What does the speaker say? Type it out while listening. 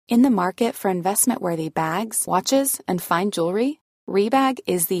In the market for investment-worthy bags, watches, and fine jewelry, Rebag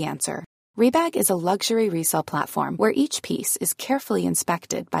is the answer. Rebag is a luxury resale platform where each piece is carefully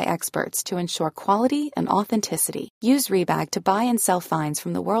inspected by experts to ensure quality and authenticity. Use Rebag to buy and sell finds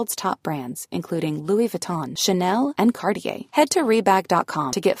from the world's top brands, including Louis Vuitton, Chanel, and Cartier. Head to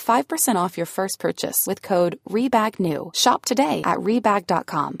Rebag.com to get 5% off your first purchase with code REBAGNEW. Shop today at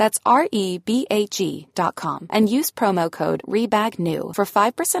Rebag.com. That's REBAG.com. And use promo code REBAGNEW for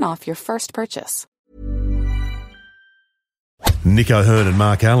 5% off your first purchase. Nick O'Hearn and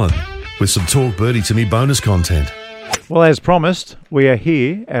Mark Allen with some Talk Birdie to Me bonus content. Well, as promised, we are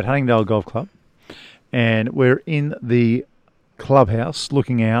here at Huntingdale Golf Club and we're in the clubhouse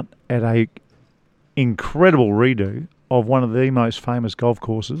looking out at a incredible redo of one of the most famous golf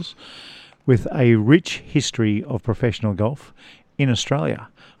courses with a rich history of professional golf in Australia.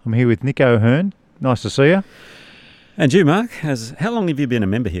 I'm here with Nick O'Hearn. Nice to see you. And you, Mark, how long have you been a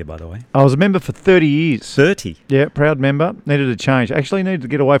member here, by the way? I was a member for 30 years. 30? Yeah, proud member. Needed a change. Actually needed to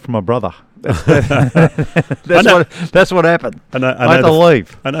get away from my brother. That's what happened. I had to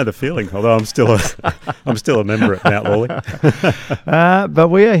leave. I know the feeling, although I'm still a member at Mount Lawley. But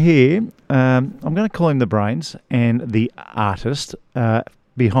we are here. I'm going to call him the brains and the artist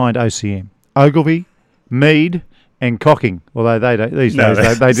behind OCM. Ogilvy, Mead, and Cocking, although they don't, these days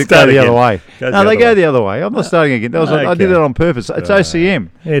they go the other way. They go the other way. I'm not starting again. I did it on purpose. It's OCM.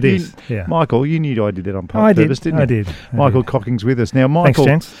 It is. Michael, you knew I did it on purpose, didn't you? I did. Michael Cocking's with us now. Michael,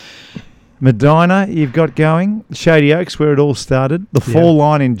 thanks, gents. Medina, you've got going. Shady Oaks, where it all started. The fall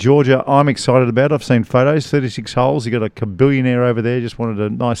line in Georgia, I'm excited about. I've seen bphotos. 36 holes. You got a billionaire over there. Just wanted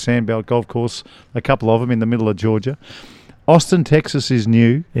a nice sandbelt golf course. A couple of them in the middle of Georgia. Austin, Texas is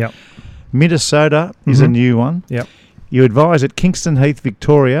new. Yep. Minnesota is a new one. Yep. You advise at Kingston Heath,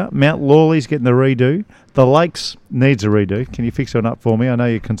 Victoria. Mount Lawley's getting the redo. The Lakes needs a redo. Can you fix one up for me? I know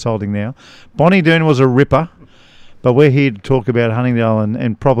you're consulting now. Bonnie Doon was a ripper, but we're here to talk about Huntingdale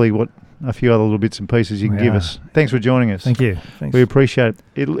and probably what a few other little bits and pieces you can give us. Thanks for joining us. Thank you. Thanks. We appreciate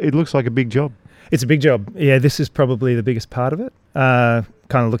it. It looks like a big job. It's a big job. Yeah, this is probably the biggest part of it. Kind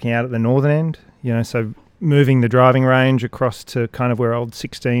of looking out at the northern end, so moving the driving range across to kind of where old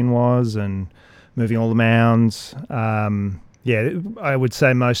 16 was and moving all the mounds. I would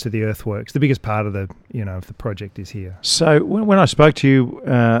say most of the earthworks. The biggest part of the project is here. So when I spoke to you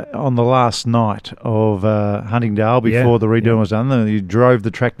on the last night of Huntingdale before the redoing was done, you drove the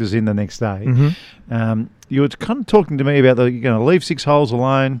tractors in the next day. Mm-hmm. You were kind of talking to me about you're going to leave 6 holes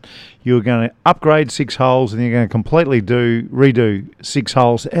alone, you're going to upgrade 6 holes, and you're going to completely redo 6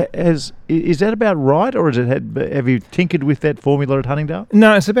 holes. Is that about right, or have you tinkered with that formula at Huntingdale?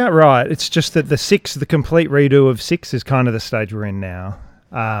 No, it's about right. It's just that the complete redo of 6 is kind of the stage we're in now.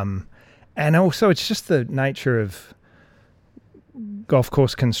 And also it's just the nature of golf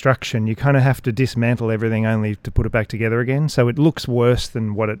course construction. You kind of have to dismantle everything only to put it back together again. So it looks worse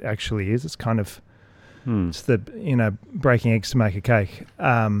than what it actually is. It's kind of... It's the, breaking eggs to make a cake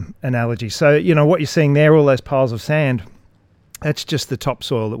analogy. So, what you're seeing there, all those piles of sand, that's just the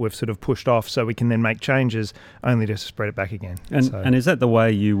topsoil that we've sort of pushed off so we can then make changes only to spread it back again. And is that the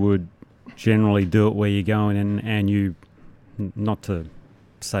way you would generally do it where you're going and you, not to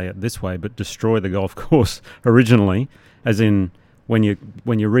say it this way, but destroy the golf course originally, as in... When you're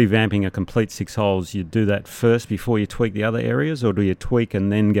revamping a complete 6 holes, you do that first before you tweak the other areas, or do you tweak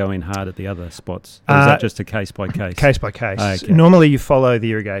and then go in hard at the other spots? Or is that just a case by case? Case by case. Okay. Normally you follow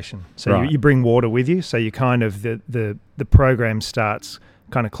the irrigation. So right. you bring water with you, so you kind of, the program starts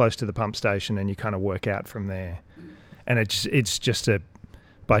kind of close to the pump station and you kind of work out from there. And it's just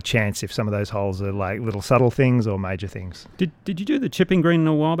by chance if some of those holes are like little subtle things or major things. Did you do the chipping green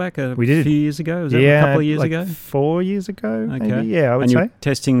a while back? We did. A few years ago? Was that a couple of years ago? 4 years ago, okay. Maybe. Yeah, I would say. And you're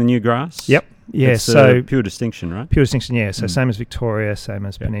testing the new grass? Yep. Yeah, so pure distinction, right? Pure distinction, yeah. So same as Victoria, same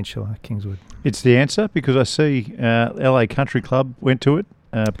as Peninsula, Kingswood. It's the answer because I see LA Country Club went to it.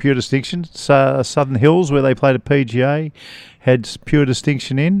 Pure distinction. Southern Hills, where they played at PGA, had pure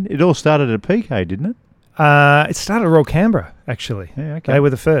distinction in. It all started at PK, didn't it? It started at Royal Canberra, actually. Yeah, okay. They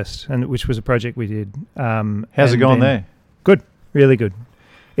were the first, which was a project we did. How's it gone there? Good, really good.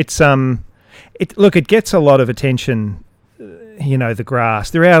 It's it gets a lot of attention. The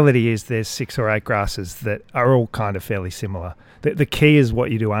grass. The reality is there's 6 or 8 grasses that are all kind of fairly similar. The key is what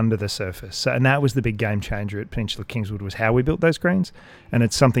you do under the surface. So, and that was the big game changer at Peninsula Kingswood, was how we built those greens. And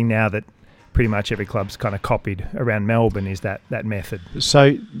it's something now that pretty much every club's kind of copied around Melbourne, is that method.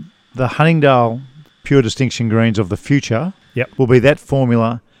 So the Huntingdale pure distinction greens of the future will be that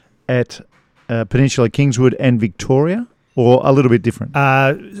formula at Peninsula Kingswood and Victoria. or a little bit different?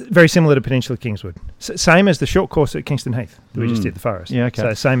 Very similar to Peninsula Kingswood. Same as the short course at Kingston Heath that we just did, the Forest. Yeah, okay.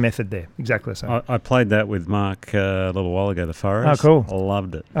 So same method there, exactly the same. I played that with Mark a little while ago, the Forest. Oh, cool. I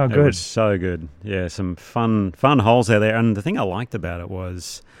loved it. Oh, It good. was so good. Yeah, some fun holes out there. And the thing I liked about it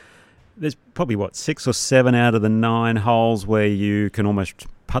was there's probably, 6 or 7 out of the 9 holes where you can almost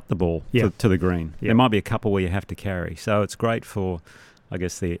putt the ball to the green. Yeah. There might be a couple where you have to carry. So it's great for, I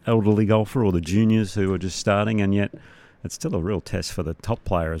guess, the elderly golfer or the juniors who are just starting, and yet it's still a real test for the top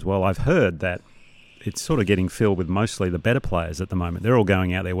player as well. I've heard that it's sort of getting filled with mostly the better players at the moment. They're all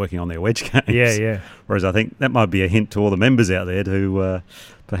going out there working on their wedge games. Yeah. Whereas I think that might be a hint to all the members out there to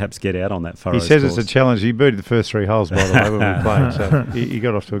perhaps get out on that Forest He says course. it's a challenge. He birdied the first 3 holes, by the way, when we played, so he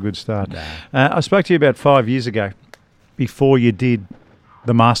got off to a good start. I spoke to you about 5 years ago, before you did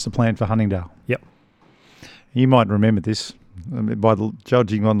the master plan for Huntingdale. Yep. You might remember this.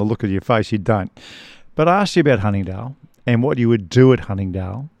 Judging on the look of your face, you don't. But I asked you about Huntingdale and what you would do at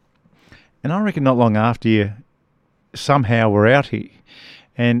Huntingdale. And I reckon not long after you somehow were out here.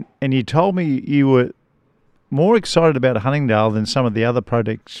 And you told me you were more excited about Huntingdale than some of the other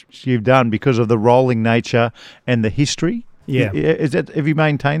projects you've done because of the rolling nature and the history. Yeah. Have you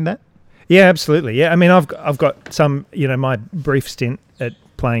maintained that? Yeah, absolutely. Yeah, I mean, I've got some, my brief stint at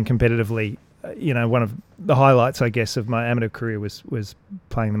playing competitively. One of the highlights, I guess, of my amateur career was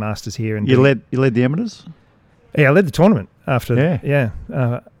playing the Masters here. And you led the amateurs? Yeah, I led the tournament after.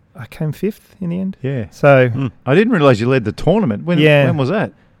 Yeah. I came 5th in the end. Yeah. So I didn't realise you led the tournament. When was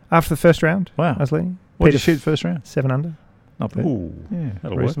that? After the first round. Wow. I was leading. What did you shoot first round? 7 under. Not bad. Ooh, Yeah,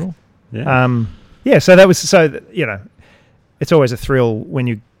 that'll reasonable. work. Yeah. So that was it's always a thrill when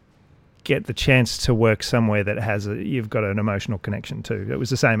you get the chance to work somewhere that you've got an emotional connection to. It was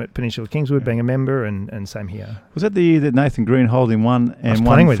the same at Peninsula Kingswood, being a member, and same here. Was that the year that Nathan Greenholding won and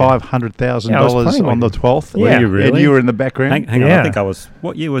playing won with him. $500,000 on the 12th? Yeah. Were you really? And you were in the background? Hang on, Yeah. I think I was...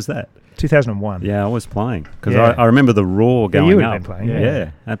 What year was that? 2001. Yeah, I was playing. Because Yeah. I remember the roar going you would have up. been playing,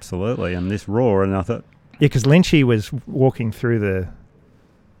 Yeah, absolutely. And this roar, and I thought... Yeah, because Lynchy was walking through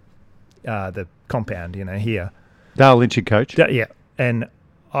the compound, here. Dale Lynch, your coach. And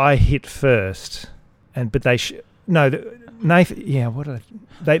I hit first, but they Nathan. Yeah, what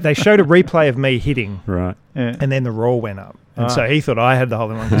did they showed a replay of me hitting, Right. Yeah. and then the roar went up, and so he thought I had the hole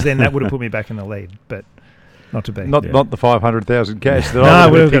in one because then that would have put me back in the lead, but not to be. Not the 500,000 cash that No, I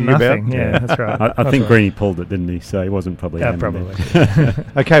we would would have have got thinking nothing. about. Yeah, that's right. I think Greenie pulled it, didn't he? So he wasn't probably... Yeah, hammered probably. there.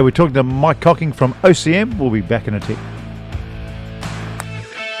 Okay, we're talking to Mike Cocking from OCM. We'll be back in a tick.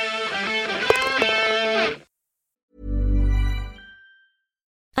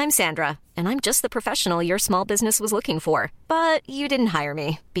 I'm Sandra, and I'm just the professional your small business was looking for. But you didn't hire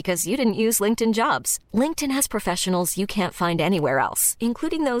me because you didn't use LinkedIn Jobs. LinkedIn has professionals you can't find anywhere else,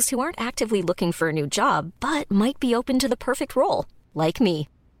 including those who aren't actively looking for a new job, but might be open to the perfect role, like me.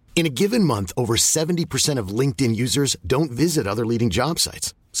 In a given month, over 70% of LinkedIn users don't visit other leading job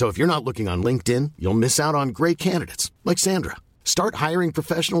sites. So if you're not looking on LinkedIn, you'll miss out on great candidates like Sandra. Start hiring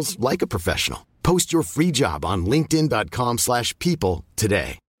professionals like a professional. Post your free job on linkedin.com/people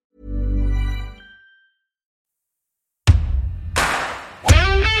today.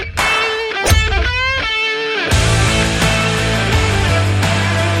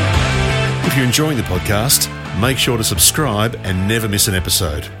 If you're enjoying the podcast, make sure to subscribe and never miss an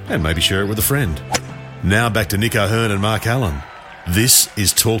episode. And maybe share it with a friend. Now back to Nick O'Hearn and Mark Allen. This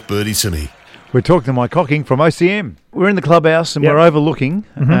is Talk Birdie to Me. We're talking to Mike Cocking from OCM. We're in the clubhouse and Yep. we're overlooking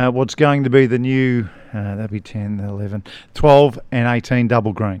what's going to be the new, that'd be 10, 11, 12 and 18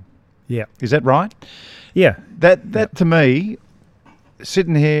 double green. Yeah. Is that right? Yeah. That to me,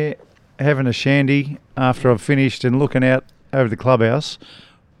 sitting here having a shandy after I've finished and looking out over the clubhouse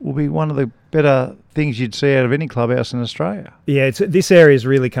will be one of the better things you'd see out of any clubhouse in Australia. Yeah, this area's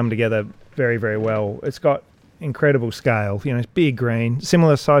really come together very, very well. It's got incredible scale. It's big green,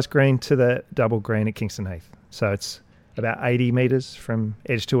 similar size green to the double green at Kingston Heath. So it's about 80 metres from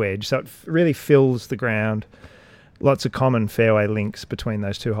edge to edge. So it really fills the ground. Lots of common fairway links between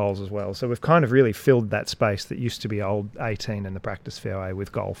those two holes as well. So we've kind of really filled that space that used to be old 18 in the practice fairway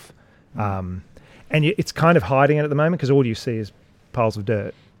with golf. And it's kind of hiding it at the moment because all you see is piles of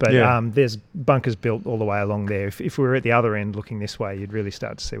dirt. But there's bunkers built all the way along there. If we were at the other end looking this way, you'd really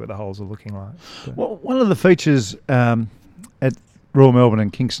start to see what the holes are looking like. Well, one of the features at Royal Melbourne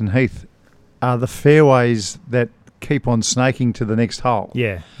and Kingston Heath are the fairways that keep on snaking to the next hole.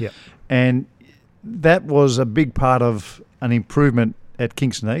 Yeah. And that was a big part of an improvement at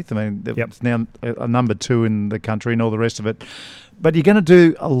Kingston Heath. I mean, it's now a number 2 in the country and all the rest of it. But you're going to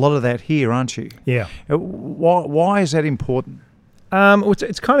do a lot of that here, aren't you? Yeah. Why is that important?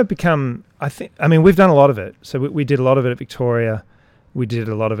 It's kind of become, we've done a lot of it. So we did a lot of it at Victoria. We did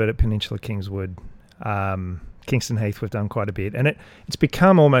a lot of it at Peninsula Kingswood. Kingston Heath, we've done quite a bit. And it's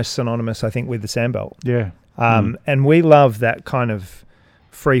become almost synonymous, I think, with the Sandbelt. Yeah. And we love that kind of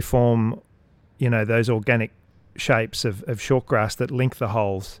free form, those organic shapes of shortgrass that link the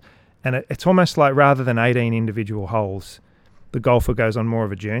holes. And it's almost like rather than 18 individual holes, the golfer goes on more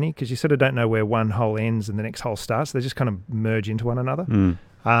of a journey because you sort of don't know where one hole ends and the next hole starts. They just kind of merge into one another.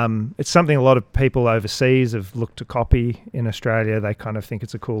 It's something a lot of people overseas have looked to copy in Australia. They kind of think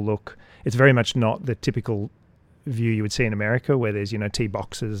it's a cool look. It's very much not the typical view you would see in America where there's, tee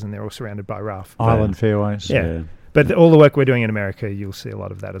boxes and they're all surrounded by rough. Island fairways. Yeah. But all the work we're doing in America, you'll see a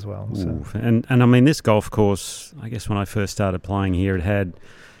lot of that as well. So. And I mean, this golf course, I guess when I first started playing here, it had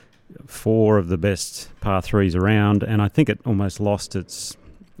 4 of the best par 3s around, and I think it almost lost its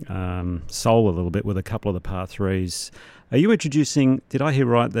soul a little bit with a couple of the par 3s. Are you introducing, did I hear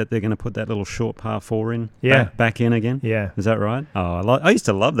right that they're going to put that little short par 4 in? Yeah. Back in again? Yeah. Is that right? Oh, I used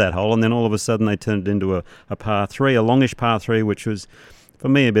to love that hole, and then all of a sudden they turned it into a par 3, a longish par 3, which was, for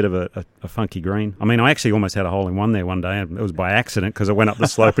me, a bit of a funky green. I mean, I actually almost had a hole in one there one day, and it was by accident because I went up the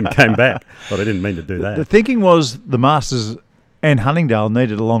slope and came back, but I didn't mean to do that. The thinking was the Masters and Huntingdale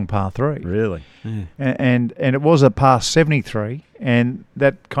needed a long par 3. Really? Yeah. And it was a par 73, and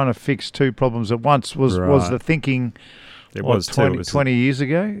that kind of fixed 2 problems at once, was the thinking. It was 20 years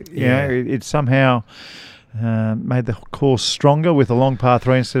ago. Yeah. It somehow made the course stronger with a long par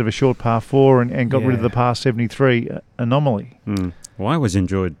 3 instead of a short par 4 and got rid of the par 73 anomaly. Well, I always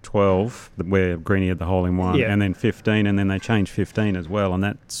enjoyed 12, where Greenie had the hole in one, and then 15, and then they changed 15 as well, and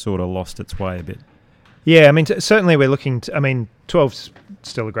that sort of lost its way a bit. Yeah, I mean, certainly we're looking to, 12's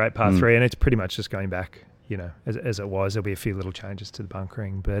still a great par 3, and it's pretty much just going back, as it was. There'll be a few little changes to the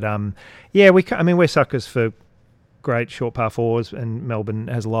bunkering. But, we're suckers for great short par 4s, and Melbourne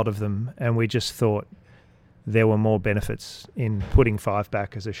has a lot of them, and we just thought there were more benefits in putting 5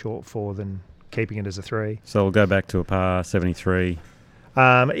 back as a short 4 than keeping it as a 3. So we'll go back to a par 73.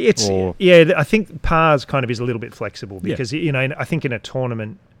 I think pars kind of is a little bit flexible because, I think in a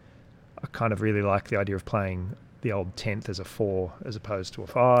tournament, I kind of really like the idea of playing the old 10th as a 4 as opposed to a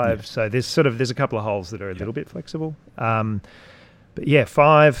 5. Yeah. So there's a couple of holes that are a little bit flexible. But yeah,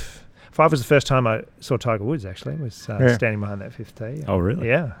 5 was the first time I saw Tiger Woods, actually. Was standing behind that 5th tee. Oh, really?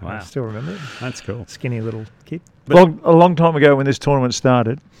 Yeah. Wow. I still remember it. That's cool. Skinny little kid. A long time ago when this tournament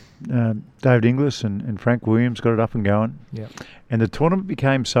started, David Inglis and Frank Williams got it up and going. Yeah. And the tournament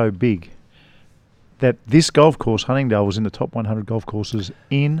became so big that this golf course, Huntingdale, was in the top 100 golf courses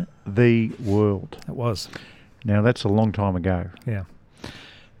in the world. It was. Now, that's a long time ago. Yeah.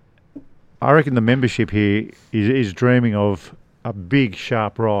 I reckon the membership here is dreaming of a big,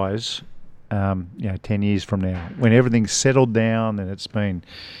 sharp rise, 10 years from now, when everything's settled down and it's been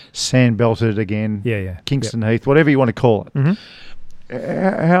sand-belted again, Kingston Heath, whatever you want to call it.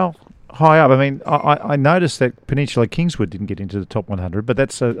 Mm-hmm. How high up? I mean, I noticed that Peninsula Kingswood didn't get into the top 100, but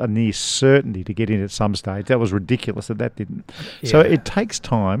that's a near certainty to get in at some stage. That was ridiculous that didn't. Yeah. So it takes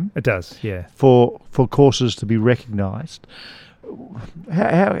time. It does, yeah. For courses to be recognised.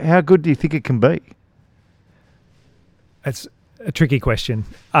 How good do you think it can be? It's a tricky question.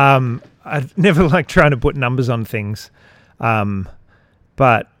 I've never liked trying to put numbers on things.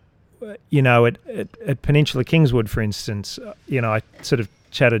 But, at Peninsula Kingswood, for instance, I sort of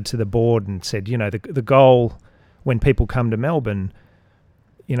chatted to the board and said, the goal when people come to Melbourne,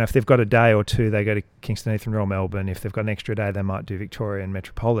 if they've got a day or two, they go to Kingston Heath and Royal Melbourne. If they've got an extra day, they might do Victoria and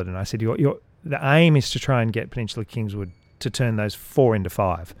Metropolitan. I said, the aim is to try and get Peninsula Kingswood to turn those 4 into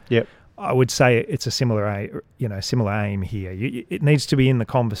 5. Yep. I would say it's a similar aim here. It needs to be in the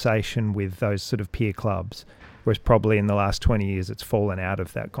conversation with those sort of peer clubs, whereas probably in the last 20 years it's fallen out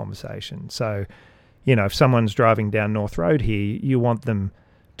of that conversation. So, if someone's driving down North Road here, you want them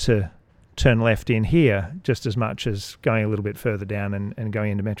to turn left in here just as much as going a little bit further down and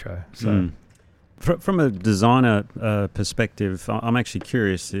going into Metro. So. From a designer perspective, I'm actually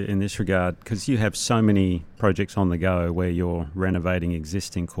curious in this regard because you have so many projects on the go where you're renovating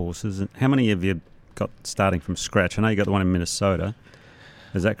existing courses. How many have you got starting from scratch? I know you got the one in Minnesota.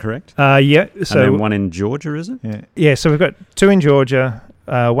 Is that correct? Yeah. So and then one in Georgia, is it? Yeah. So we've got 2 in Georgia,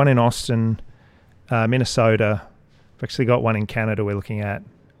 one in Austin, Minnesota. We've actually got one in Canada we're looking at.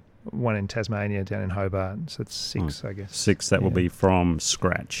 One in Tasmania down in Hobart, so it's 6, I guess. 6 that will be from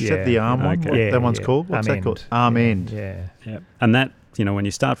scratch. Is that the arm one? Okay. That one's called? What's that called? Arm end. Yeah. And that, when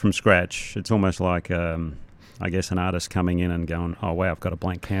you start from scratch, it's almost like, I guess, an artist coming in and going, oh, wow, I've got a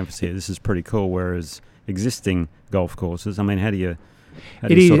blank canvas here. This is pretty cool. Whereas existing golf courses, how do you How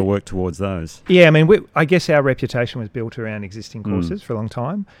do you sort of work towards those? Yeah, I mean, I guess our reputation was built around existing courses for a long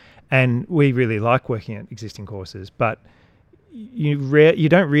time, and we really like working at existing courses, but you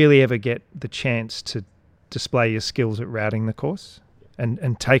don't really ever get the chance to display your skills at routing the course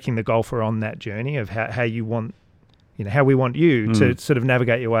and taking the golfer on that journey of how you want, how we want you to sort of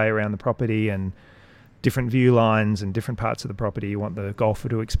navigate your way around the property and different view lines and different parts of the property you want the golfer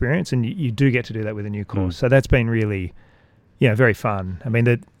to experience, and you do get to do that with a new course. So that's been really, very fun. I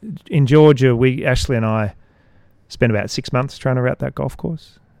mean, in Georgia, Ashley and I spent about 6 months trying to route that golf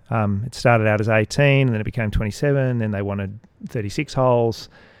course. It started out as 18, and then it became 27. Then they wanted 36 holes,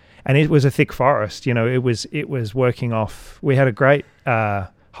 and it was a thick forest. It was working off. We had a great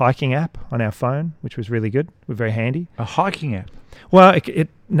hiking app on our phone, which was really good. We're very handy. A hiking app. Well, it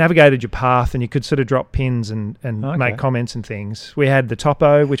navigated your path, and you could sort of drop pins and make comments and things. We had the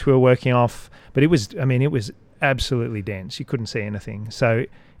topo, which we were working off, but it was absolutely dense. You couldn't see anything. So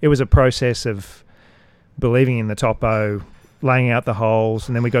it was a process of believing in the topo, laying out the holes,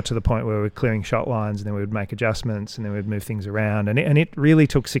 and then we got to the point where we were clearing shot lines, and then we would make adjustments, and then we'd move things around. And it really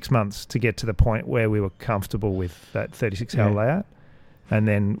took 6 months to get to the point where we were comfortable with that 36-hole layout. And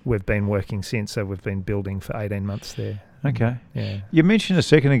then we've been working since, so we've been building for 18 months there. Okay. Yeah. You mentioned a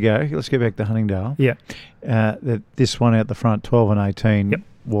second ago, let's go back to Huntingdale. Yeah. That this one out the front, 12 and 18,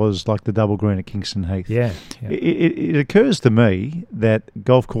 was like the double green at Kingston Heath. Yeah. It occurs to me that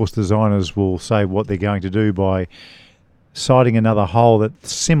golf course designers will say what they're going to do by citing another hole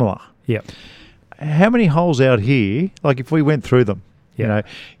that's similar. Yeah. How many holes out here, like if we went through them,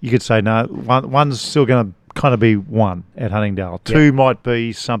 you could say, no, one's still going to kind of be one at Huntingdale. Two might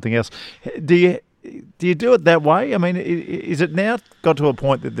be something else. Do you do it that way? I mean, is it now got to a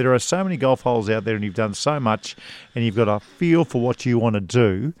point that there are so many golf holes out there and you've done so much and you've got a feel for what you want to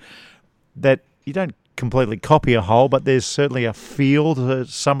do that you don't completely copy a hole, but there's certainly a feel to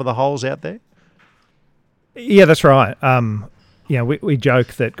some of the holes out there? Yeah, that's right. We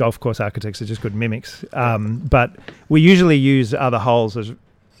joke that golf course architects are just good mimics, but we usually use other holes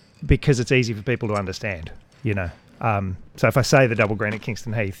because it's easy for people to understand, So if I say the double green at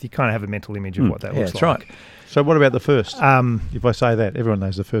Kingston Heath, you kind of have a mental image of what that looks that's like. Right. So what about the first? If I say that, everyone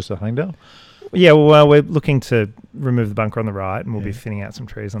knows the first at Huntingdale. Yeah, well, we're looking to remove the bunker on the right, and we'll be thinning out some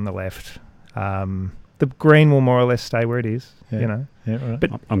trees on the left. The green will more or less stay where it is, Yeah, right. But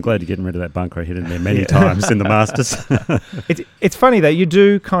I'm glad you're getting rid of that bunker. I hit it there many times in the Masters. It's funny that you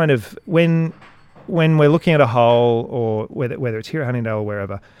do kind of, when we're looking at a hole, or whether it's here at Huntingdale or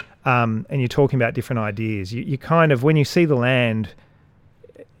wherever, and you're talking about different ideas, you kind of, when you see the land,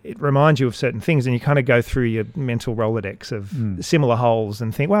 it reminds you of certain things, and you kind of go through your mental Rolodex of similar holes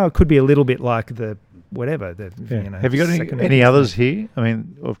and think, well, it could be a little bit like the whatever. Have you got any others here? I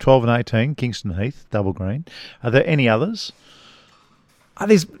mean, of 12 and 18, Kingston Heath, double green. Are there any others?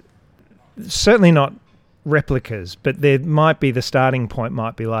 There's certainly not replicas, but there might be, the starting point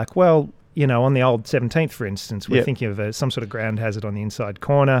might be like, well, on the old 17th, for instance, we're thinking of some sort of ground hazard on the inside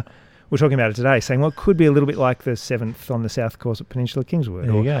corner. We're talking about it today, saying, well, it could be a little bit like the 7th on the south course at Peninsula Kingswood.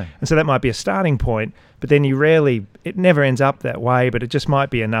 There you go. And so that might be a starting point, but then it never ends up that way, but it just might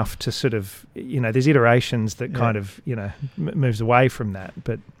be enough to sort of, there's iterations that kind of, moves away from that.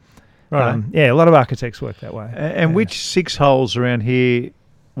 But, a lot of architects work that way. And which 6 holes around here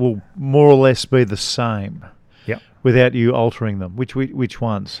will more or less be the same? Without you altering them? Which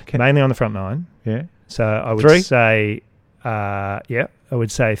ones? Mainly on the front 9. Yeah. So I would 3? say, I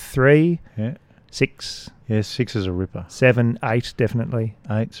would say 3, 6. Yeah, 6 is a ripper. 7, 8, definitely.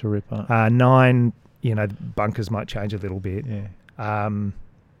 8's a ripper. 9, bunkers might change a little bit. Yeah.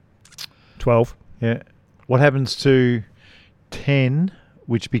 12. Yeah. What happens to 10,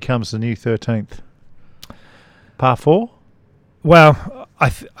 which becomes the new 13th? Par 4? Well, I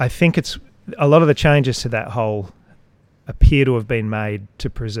think it's a lot of the changes to that hole appear to have been made to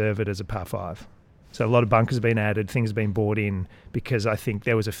preserve it as a par 5. So a lot of bunkers have been added, things have been brought in because I think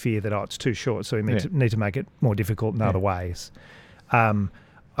there was a fear that, it's too short, so we need to make it more difficult in other ways.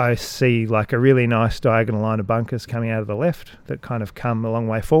 I see like a really nice diagonal line of bunkers coming out of the left that kind of come a long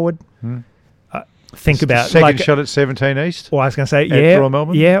way forward. Think about second shot at 17 East. Or I was going to say, Royal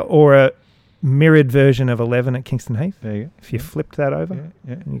Melbourne. Or a mirrored version of 11 at Kingston Heath. There you go. If you flipped that over,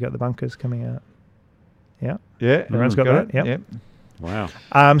 and you got the bunkers coming out. Yeah. Everyone's got that. Yep. Wow.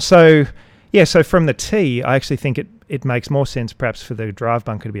 So from the tee, I actually think it makes more sense perhaps for the drive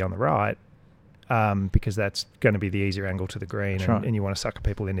bunker to be on the right, because that's going to be the easier angle to the green, and you want to sucker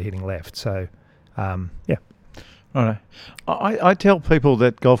people into hitting left. So, Right. I tell people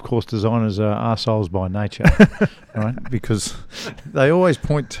that golf course designers are arseholes by nature, right? Because they always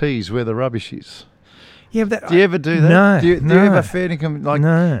point tees where the rubbish is. Yeah, but do you ever do that? No. Do you ever fair income like?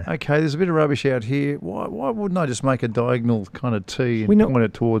 No. Okay, there's a bit of rubbish out here. Why wouldn't I just make a diagonal kind of tee and point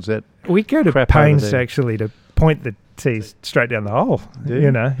it towards that? We go to crap pains over there. actually to point the tees straight down the hole. Do You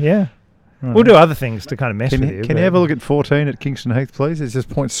you? know, yeah. Right. We'll do other things to kind of mess with you. Can you have a look at 14 at Kingston Heath, please? It just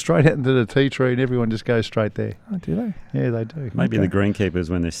points straight out into the tea tree and everyone just goes straight there. Oh, do they? Yeah, they do. Maybe the greenkeepers,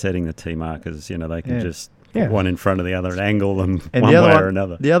 when they're setting the tee markers, they can just Yeah. put one in front of the other and angle them And one the other way one, or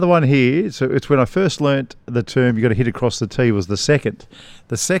another. The other one here, so it's when I first learnt the term you got to hit across the tee was the second.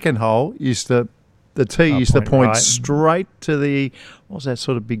 The second hole used to point right. straight to the, what was that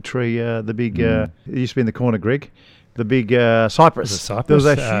sort of big tree? The big, it used to be in the corner, Greg. The big cypress. Was it cypress? There was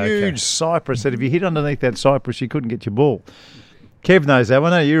a Okay. huge cypress that if you hit underneath that cypress, you couldn't get your ball. Kev knows that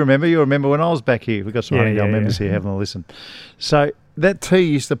one. You remember when I was back here. We've got some Huntingdale members here having a listen. So that tee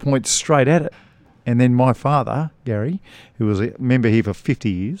used to point straight at it. And then my father, Gary, who was a member here for 50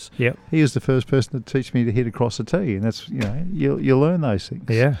 years, he was the first person to teach me to hit across the tee. And that's, you learn those things.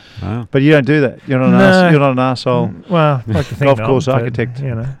 Yeah. Wow. But you don't do that. You're not an arsehole. Well, I like to think golf not, course but, architect.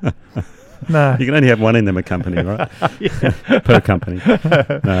 No. You can only have one in them a company, right? Per company.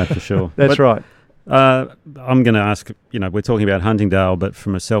 No, for sure. That's right. I'm going to ask, we're talking about Huntingdale, but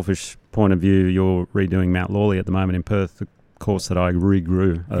from a selfish point of view, you're redoing Mount Lawley at the moment in Perth, the course that I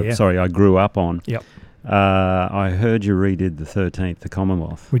grew up on. Yep. I heard you redid the 13th, the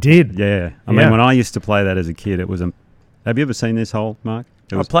Commonwealth. We did. Yeah. I mean, when I used to play that as a kid, it was have you ever seen this hole, Mark?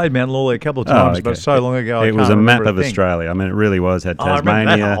 I played Mount Lawley a couple of times, but so long ago it was a map of Australia. I mean, it really was. Had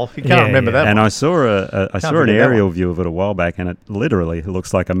Tasmania. You can't remember that. And one. I saw an aerial view of it a while back, and it literally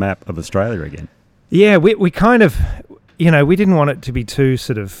looks like a map of Australia again. Yeah, we kind of, we didn't want it to be too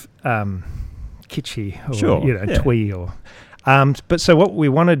sort of kitschy or twee or. But so what we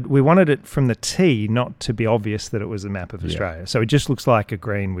wanted it from the tee not to be obvious that it was a map of Australia. So it just looks like a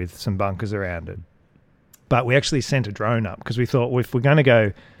green with some bunkers around it. But we actually sent a drone up because we thought, well, if we're going to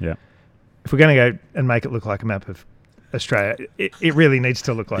go and make it look like a map of Australia, it really needs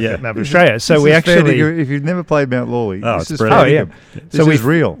to look like a map of Australia. So we actually, if you've never played Mount Lawley, this is brilliant. This is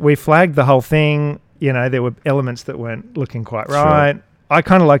real. We flagged the whole thing. There were elements that weren't looking quite right. Sure. I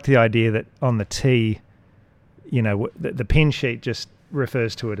kind of liked the idea that on the tee, the pin sheet just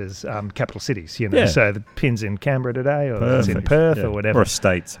refers to it as capital cities, So the pin's in Canberra today, or it's in Perth, or whatever, or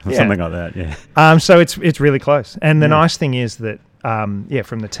states, or something like that. Yeah. So it's really close, and the nice thing is that from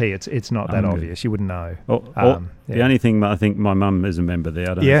the tee, it's not that obvious. You wouldn't know. The only thing, I think my mum is a member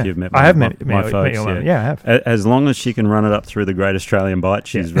there. I don't know if you've met. I have met folks. Your mum. Yeah, I have. As long as she can run it up through the Great Australian Bight,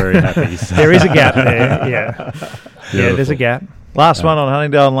 she's very happy. So. There is a gap there. Yeah, there's a gap. Last one on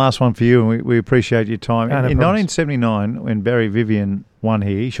Huntingdale and last one for you, and we appreciate your time. No in problems. 1979, when Barry Vivian won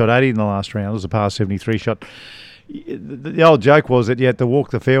here, he shot 80 in the last round. It was a par 73 shot. The old joke was that you had to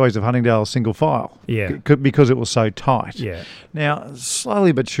walk the fairways of Huntingdale single file because it was so tight. Yeah. Now,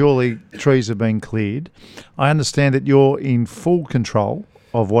 slowly but surely, trees have been cleared. I understand that you're in full control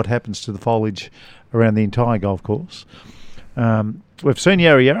of what happens to the foliage around the entire golf course. We've seen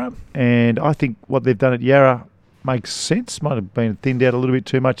Yarra Yarra, and I think what they've done at Yarra makes sense. Might have been thinned out a little bit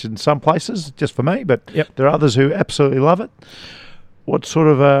too much in some places, just for me, but there are others who absolutely love it. What sort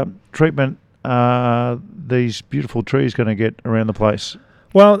of treatment are these beautiful trees going to get around the place?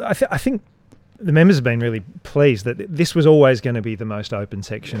 Well, I think the members have been really pleased that this was always going to be the most open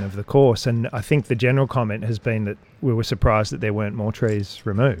section of the course, and I think the general comment has been that we were surprised that there weren't more trees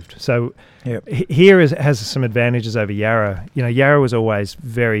removed. So here has some advantages over Yarra. Yarra was always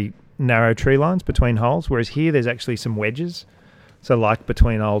very narrow tree lines between holes, whereas here there's actually some wedges. So like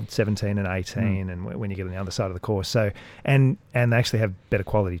between old 17 and 18 and when you get on the other side of the course. So and they actually have better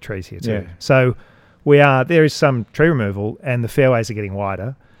quality trees here too. Yeah. So there is some tree removal and the fairways are getting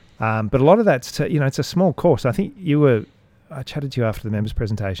wider. But a lot of that's it's a small course. I think I chatted to you after the members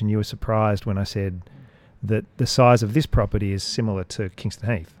presentation. You were surprised when I said that the size of this property is similar to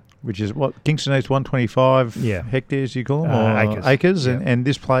Kingston Heath. Which is what, Kingston Heath's 125 hectares, you call them? Or acres. And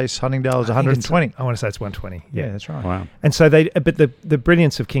this place, Huntingdale, is 120. I want to say it's 120. Yeah, that's right. Wow. And so but the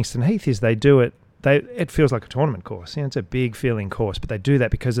brilliance of Kingston Heath is they do it, it feels like a tournament course. It's a big feeling course, but they do that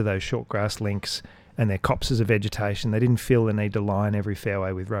because of those short grass links and their copses of vegetation. They didn't feel the need to line every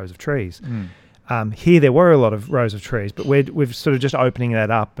fairway with rows of trees. Here there were a lot of rows of trees, but we're sort of just opening that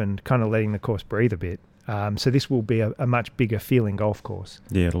up and kind of letting the course breathe a bit. So this will be a much bigger feeling golf course.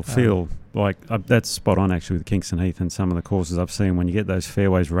 Yeah, it'll feel like that's spot on actually with Kingston Heath and some of the courses I've seen. When you get those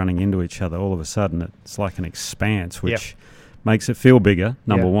fairways running into each other, all of a sudden it's like an expanse, which makes it feel bigger,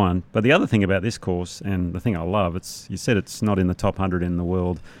 number one. But the other thing about this course, and the thing I love, you said it's not in the top 100 in the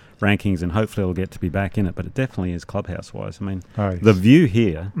world rankings, and hopefully it'll get to be back in it. But it definitely is clubhouse-wise. I mean, Oh, yes. the view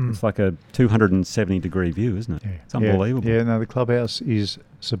here, it's like a 270-degree view, isn't it? Yeah. It's unbelievable. Yeah, no, the clubhouse is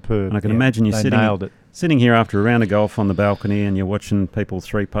superb. And I can imagine you they nailed it. sitting here after a round of golf on the balcony, and you're watching people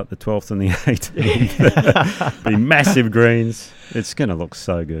 3-putt the 12th and the 18th. Be massive greens. It's going to look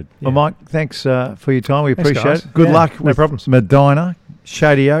so good. Well, Mike, thanks for your time. We Thanks, appreciate guys. it. Good Yeah, luck no with problems. Medina,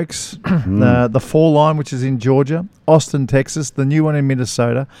 Shady Oaks, the Fall Line, which is in Georgia, Austin, Texas, the new one in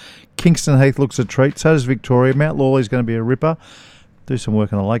Minnesota, Kingston Heath looks a treat. So does Victoria. Mount Lawley's going to be a ripper. Do some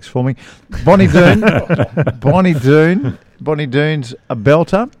work on the lakes for me. Bonnie Doon, Bonnie Doon's a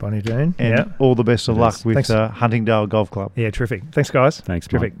belter. Bonnie Doon. And Yeah. all the best of luck with Thanks. Huntingdale Golf Club. Yeah, terrific. Thanks, guys. Thanks,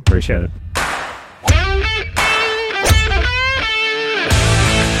 Terrific. Mike. Appreciate it.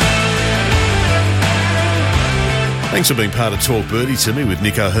 Thanks for being part of Talk Birdie to Me with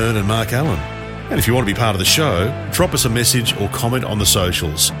Nick O'Hearn and Mark Allen. And if you want to be part of the show, drop us a message or comment on the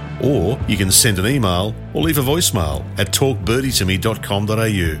socials. Or you can send an email or leave a voicemail at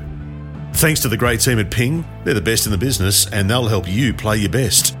talkbirdie2me.com.au. Thanks to the great team at Ping. They're the best in the business and they'll help you play your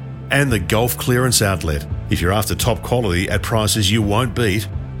best. And the Golf Clearance Outlet. If you're after top quality at prices you won't beat,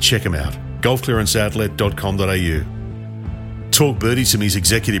 check them out. golfclearanceoutlet.com.au. Talk Birdie to Me's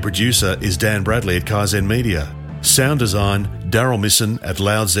executive producer is Dan Bradley at Kaizen Media. Sound design, Daryl Misson at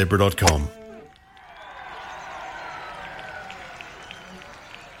loudzebra.com.